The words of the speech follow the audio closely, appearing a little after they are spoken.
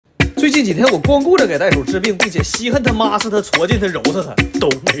最近几天我光顾着给袋鼠治病，并且稀罕它、抹死它、戳进它、揉它，都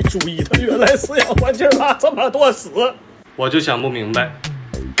没注意它原来饲养环境拉这么多屎。我就想不明白，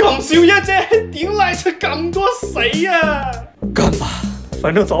咁少一隻，點嚟出咁多水呀？幹吧，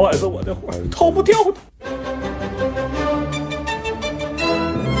反正早晚是我的活，逃不掉的。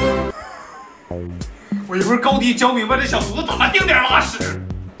我一会儿高低教明白这小犊子怎么定点拉屎。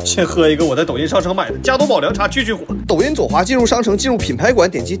先喝一个我在抖音商城买的加多宝凉茶去火。抖音左滑进入商城，进入品牌馆，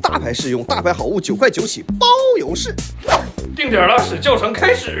点击大牌试用，大牌好物9块9起，包邮式。定点拉屎教程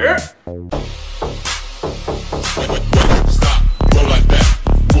开始。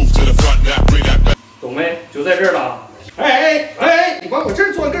懂没？就在这儿了。哎，你往我这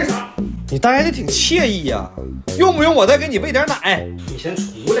儿钻干啥？你待的挺惬意呀，用不用我再给你喂点奶？你先出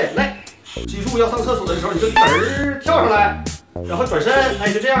来，来，记住要上厕所的时候你就嘚儿跳上来。然后转身，哎，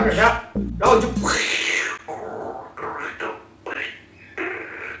就这样式的，然后你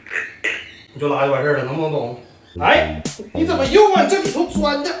就拉就完事儿了，能不能懂？哎，你怎么又往这里头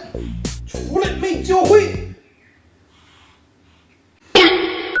钻的？出来没教会？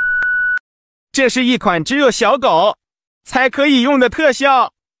这是一款只有小狗才可以用的特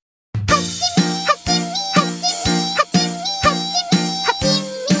效。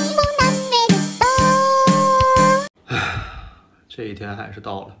这一天还是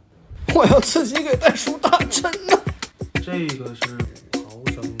到了，我要自己给袋鼠打针了。这个是5毫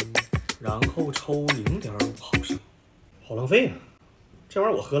升，然后抽0.5毫升，好浪费啊！这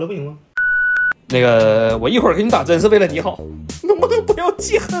玩意儿我喝了不行吗？那个，我一会儿给你打针是为了你好，能不能不要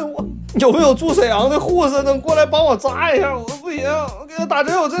记恨我？有没有住沈阳的护士能过来帮我扎一下？我不行，我给他打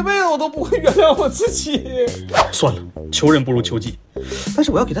针，我这辈子我都不会原谅我自己。算了，求人不如求己。但是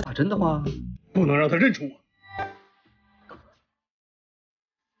我要给他打针的话，不能让他认出我。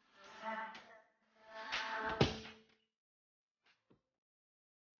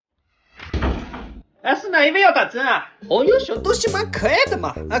是哪一位要打针啊？哦哟，小东西蛮可爱的嘛！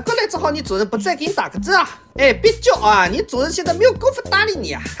啊，过来正好你主人不在，给你打个针啊！哎，别叫啊，你主人现在没有功夫搭理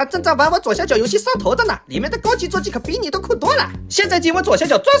你啊，他正在玩我左下角游戏上头的呢，里面的高级坐骑可比你都酷多了。现在进我左下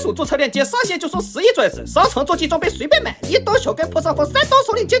角专属注册链接，上线就送10亿钻石，上层坐骑装备随便买，1刀小盖破上风，3刀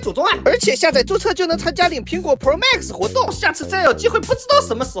首领见祖宗啊！而且下载注册就能参加领苹果 Pro Max 活动，下次再有机会不知道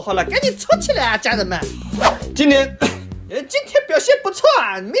什么时候了，赶紧凑起来啊，家人们！今天表现不错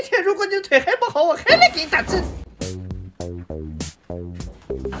啊！明天如果你的腿还不好，我还来给你打针。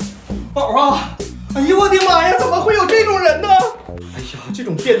宝啊！哎呦我的妈呀！怎么会有这种人呢？哎呀，这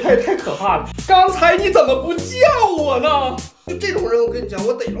种变态太可怕了！刚才你怎么不叫我呢？就这种人，我跟你讲，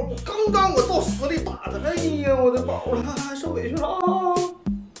我逮着我刚我到死里打他。哎呀，我的宝啊，受委屈了啊！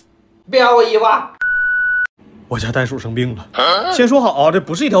别让我意外。我家袋鼠生病了。先说好啊，这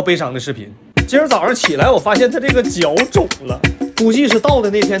不是一条悲伤的视频。今儿早上起来，我发现它这个脚肿了，估计是到的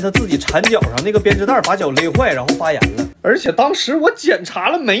那天它自己缠脚上那个编织袋把脚勒坏，然后发炎了。而且当时我检查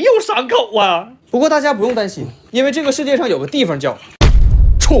了，没有伤口啊。不过大家不用担心，因为这个世界上有个地方叫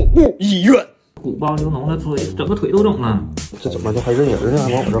宠物医院。鼓包流脓的腿，整个腿都肿了。这怎么就还认人呢？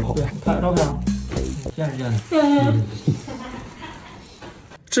还往我这跑？对，看照片，见的。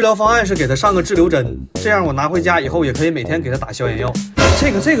治疗方案是给他上个滞留针，这样我拿回家以后也可以每天给他打消炎药。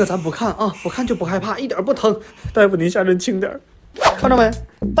这个咱不看啊，不看就不害怕，一点不疼。大夫您下针轻点，看着没？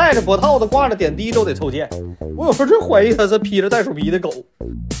戴着脖套子挂着点滴都得抽检。我有时候真怀疑他是披着袋鼠皮的狗。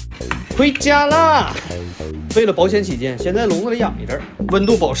回家啦！为了保险起见，先在笼子里养一阵，温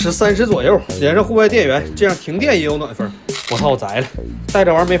度保持30左右，连上户外电源，这样停电也有暖风。脖套摘了，戴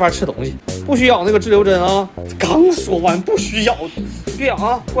这玩意儿没法吃东西，不许咬那个滞留针啊！刚说完不许咬，别咬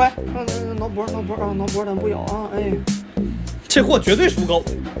啊，乖，挠脖啊，挠脖咱不咬啊！哎，这货绝对属狗，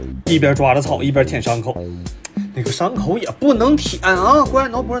一边抓着草一边舔伤口，那个伤口也不能舔啊，乖，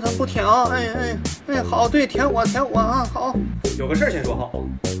挠脖咱不舔啊！哎，好，对，舔我啊，好。有个事儿先说好，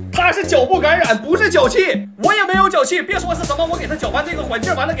他是脚部感染，不是脚气，我也没有脚气，别说是什么我给他搅拌这个缓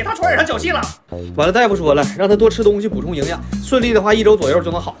劲，完了给他传染上脚气了。完了，大夫说了，让他多吃东西补充营养，顺利的话1周左右就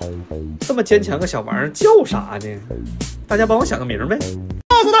能好。这么坚强个小玩意儿叫啥呢？大家帮我想个名呗。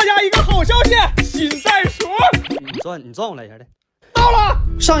告诉大家一个好消息，新袋鼠，你转过来一下的。到了！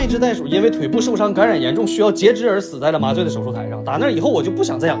上一只袋鼠因为腿部受伤感染严重，需要截肢而死在了麻醉的手术台上。打那以后，我就不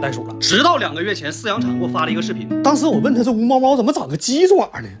想再养袋鼠了。直到2个月前，饲养厂给我发了一个视频，当时我问他这无毛猫怎么长个鸡爪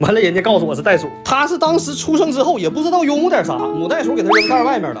呢？完了，人家告诉我是袋鼠，他是当时出生之后也不知道拥点啥，母袋鼠给他扔袋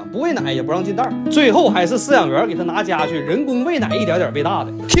外面了，不喂奶也不让进袋，最后还是饲养员给他拿家去人工喂奶，一点点喂大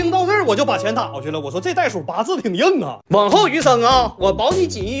的。听到这儿儿我就把钱打过去了。我说这袋鼠八字挺硬啊，往后余生啊，我保你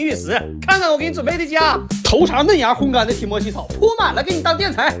锦衣玉食。看看我给你准备的家，头茬嫩芽烘干的提莫西草铺满了，给你当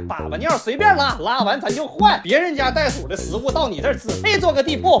垫材。粑粑尿随便拉，拉完咱就换。别人家袋鼠的食物到你这儿只配做个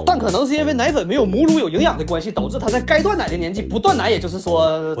地铺，但可能是因为奶粉没有母乳有营养的关系，导致它在该断奶的年纪不断奶，也就是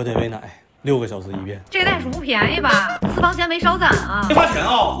说，我得喂奶6个小时一遍。这袋鼠不便宜吧？私房钱没少攒啊！没花钱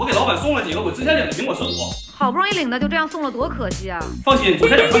啊，我给老板送了几个我之前领的苹果水果。好不容易领的就这样送了，多可惜啊！放心，左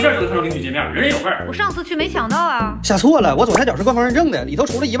下角上线就能看到领取界面，人人有份。我上次去没抢到啊！下错了，我左下角是官方认证的，里头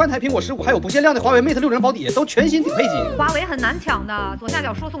除了1万台苹果15，还有不限量的华为 Mate 60保底，都全新顶配机。华为很难抢的，左下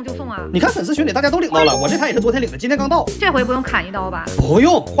角说送就送啊！你看粉丝群里大家都领到了，我这台也是昨天领的，今天刚到。这回不用砍一刀吧？不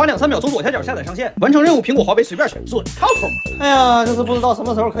用，花2-3秒从左下角下载上线，完成任务，苹果华为随便选，准靠谱。哎呀，就是不知道什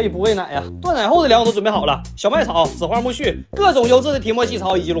么时候可以不喂奶呀。断奶后的粮都准备好了，小麦草、紫花苜蓿、各种优质的提莫西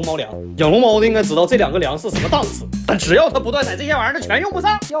草以及龙猫粮。养龙猫的应该知道这2个粮是什么档次。但只要它不断奶，这些玩意儿它全用不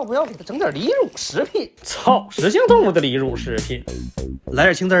上。要不要给它整点离乳食品？草食性动物的离乳食品，来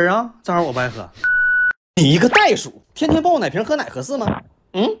点青汁儿啊，正好我不爱喝。你一个袋鼠，天天抱我奶瓶喝奶合适吗？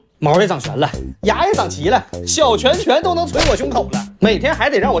毛也长全了，牙也长齐了，小拳拳都能捶我胸口了。每天还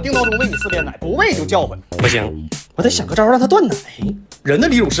得让我定闹钟喂你4遍奶，不喂就叫唤。不行，我得想个招让它断奶。人的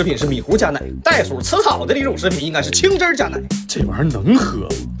离乳食品是米糊加奶，袋鼠吃草的离乳食品应该是青汁加奶。这玩意儿能喝？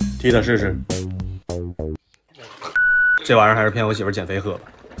替它试试。这玩意儿还是骗我媳妇减肥喝吧。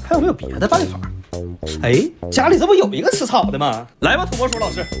还有没有别的办法？哎，家里这不有一个吃草的吗？来吧，土拨鼠老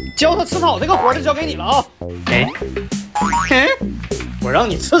师，教他吃草这个活就交给你了啊！我让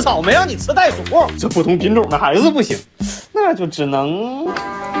你吃草，没让你吃袋鼠，这不同品种的还是不行，那就只能……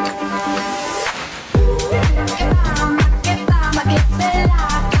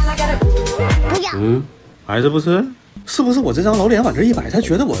还是不吃？是不是我这张老脸往这一摆，他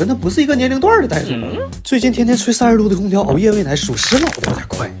觉得我跟他不是一个年龄段的袋鼠？最近天天吹30度的空调，熬夜喂奶，属实老的有点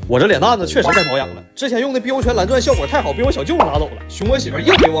快。我这脸蛋子确实该保养了，之前用的标拳蓝钻效果太好，被我小舅子拿走了。熊我媳妇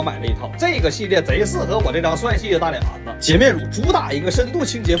又给我买了一套，这个系列贼适合我这张帅气的大脸盘子。洁面乳主打一个深度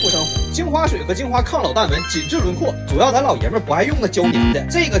清洁不伤肤，精华水和精华抗老淡纹，紧致轮廓。主要咱老爷们不爱用那胶粘的，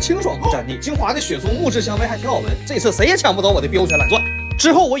这个清爽不粘腻，精华的雪松木质香味还挺好闻。这次谁也抢不走我的标拳蓝钻。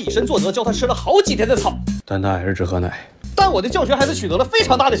之后我以身作则，教他吃了好几天的草，但他还是只喝奶。但我的教学还是取得了非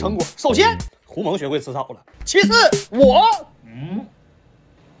常大的成果。首先，狐獴学会吃草了；其次，我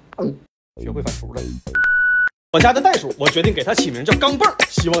学会反刍了。我家的袋鼠，我决定给它起名叫钢镚儿，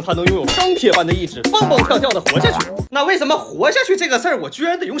希望它能拥有钢铁般的意志，蹦蹦跳跳的活下去。那为什么活下去这个事儿，我居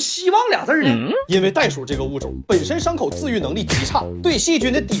然得用希望俩字呢？因为袋鼠这个物种本身伤口自愈能力极差，对细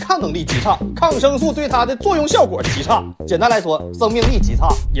菌的抵抗能力极差，抗生素对它的作用效果极差。简单来说，生命力极差。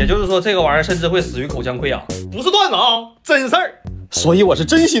也就是说，这个玩意儿甚至会死于口腔溃疡，不是段子啊，真事儿。所以我是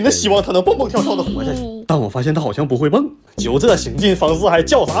真心的希望它能蹦蹦跳跳的活下去。但我发现它好像不会蹦，就这行进方式还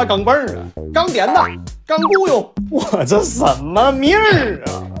叫啥钢镚儿啊？钢粘的，钢固有，我这什么命儿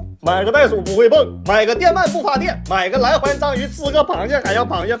啊？买个袋鼠不会蹦，买个电鳗不发电，买个蓝环章鱼，吃个螃蟹还让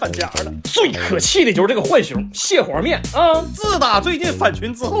螃蟹翻墙了。最可气的就是这个浣熊蟹黄面啊！自打最近反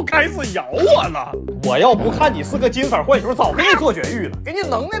群之后，开始咬我了。我要不看你是个金色浣熊，早给你做绝育了。给你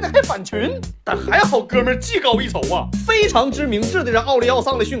能耐的还反群，但还好哥们儿技高一筹啊，非常之明智的让奥利奥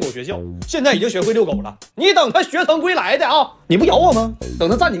上了训狗学校，现在已经学会遛狗了。你等他学成归来的啊！你不咬我吗？等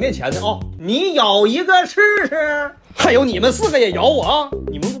他站你面前的啊，你咬一个试试。还有你们4个也咬我啊！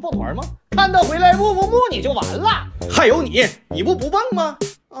你们不抱团吗？看他回来木不木你就完了。还有你不蹦吗？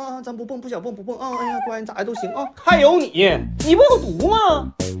啊，咱不蹦，不想蹦不蹦啊！哎呀，乖，你咋的都行啊。还有你不有毒吗？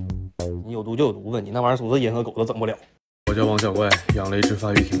你有毒就有毒呗，你那玩意儿属实人和狗都整不了。我叫王小怪，养了一只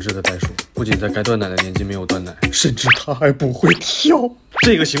发育停滞的袋鼠，不仅在该断奶的年纪没有断奶，甚至它还不会跳。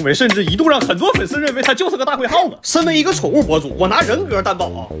这个行为甚至一度让很多粉丝认为它就是个大灰耗子。身为一个宠物博主，我拿人格担保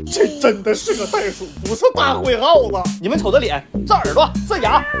啊，这真的是个袋鼠，不是大灰耗子。你们瞅这脸，这耳朵，这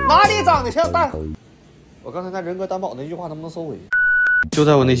牙，哪里长得像大？我刚才拿人格担保那句话能不能收回？就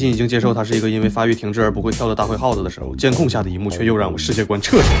在我内心已经接受它是一个因为发育停滞而不会跳的大灰耗子的时候，监控下的一幕却又让我世界观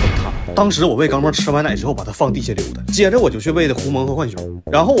彻底崩塌。当时我喂钢镚吃完奶之后，把它放地下溜达，接着我就去喂的狐獴和浣熊，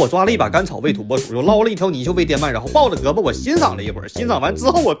然后我抓了一把干草喂土拨鼠，又捞了一条泥鳅喂电鳗，然后抱着胳膊我欣赏了一会儿。欣赏完之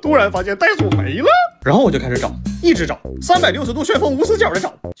后，我突然发现袋鼠没了，然后我就开始找，一直找，360度旋风无死角的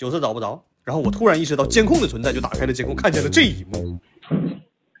找，就是找不着。然后我突然意识到监控的存在，就打开了监控，看见了这一幕。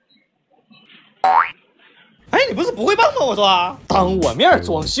哎，你不是不会蹦吗？我说，当我面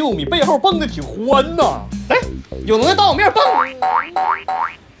装秀，你背后蹦的挺欢呐。来，有能耐当我面蹦，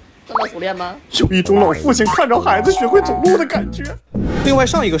这么熟练吗？有一种老父亲看着孩子学会走路的感觉。另外，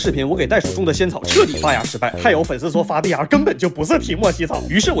上一个视频我给袋鼠种的仙草彻底发芽失败，还有粉丝说发的芽根本就不是提莫西草，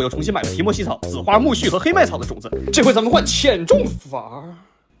于是我又重新买了提莫西草、紫花苜蓿和黑麦草的种子。这回咱们换浅种法。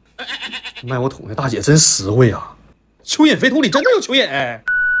卖我土那大姐真实惠啊！蚯蚓肥土里真的有蚯蚓哎！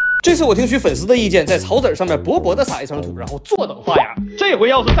这次我听取粉丝的意见，在草籽上面薄薄的撒一层土，然后坐等发芽。这回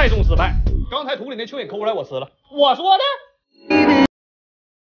要是再种失败，刚才土里那蚯蚓抠出来我吃了，我说的。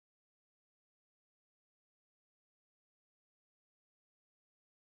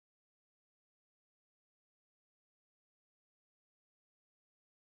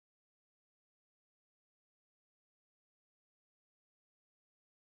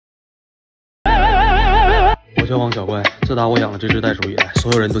我叫王小怪，自打我养了这只袋鼠以来，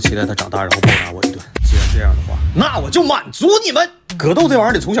所有人都期待它长大，然后暴打我一顿。既然这样的话，那我就满足你们。格斗这玩意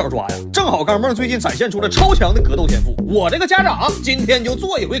儿得从小抓呀，正好钢镚最近展现出了超强的格斗天赋。我这个家长今天就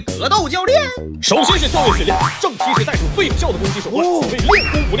做一回格斗教练。首先是教育训练，正踢是袋鼠最有效的攻击手段。所谓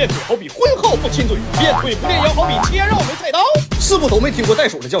练功不练腿，好比婚后不亲嘴；练腿不练腰，好比切肉没菜刀。是不是都没听过袋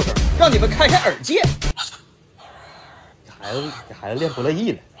鼠的叫声？让你们开开耳界。这孩子练不乐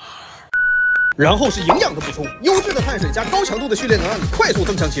意了。然后是营养的补充，优质的碳水加高强度的训练能让你快速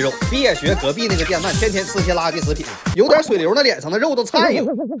增强肌肉。别学隔壁那个电鳗，天天吃些垃圾食品，有点水流，那脸上的肉都菜了。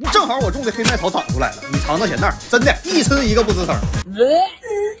正好我种的黑麦草长出来了，你尝尝咸淡，真的，一吃一个不吱声。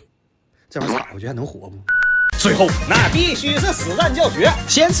这玩意儿插回去还能活不？最后那必须是实战教学，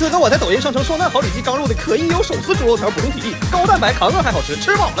先吃个我在抖音上称双蛋好里脊刚肉的可以有手撕猪肉条补充体力，高蛋白扛饿还好吃，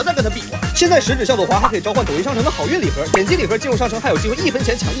吃饱了再跟他比划。现在食指效果滑还可以召唤抖音商城的好运礼盒，点击礼盒进入商城还有机会1分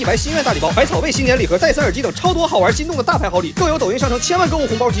钱抢1白心愿大礼包、百草味新年礼盒、戴森耳机等超多好玩心动的大牌好礼，更有抖音商城千万购物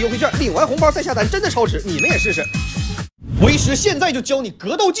红包及优惠券，领完红包再下单真的超值，你们也试试。为师现在就教你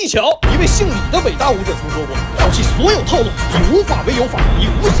格斗技巧。一位姓李的伟大武者曾说过：“抛弃所有套路，以无法为有法，以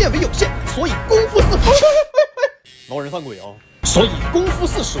无限为有限。所以功夫似老人犯规啊！所以功夫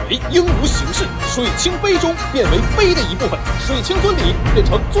似水，应无形式。水清杯中，变为杯的一部分；水清樽里，变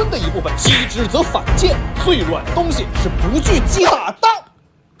成樽的一部分。击之则反剑，最软的东西是不惧击打的。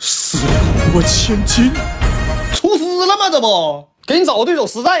死破千金，出师了吗？这不，给你找个对手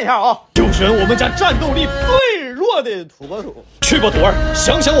实战一下啊！就选我们家战斗力最弱的土拨鼠。去吧，徒儿，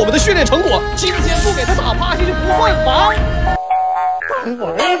想想我们的训练成果，今天不给他打趴下就不换防。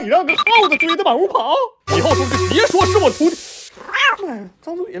玩意儿，你让个耗子追着满屋跑，以后兄弟别说是我徒弟。妈呀，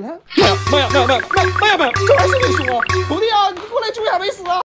张嘴了！妈呀，这玩意儿是你说，徒弟啊，你过来救一下没死啊！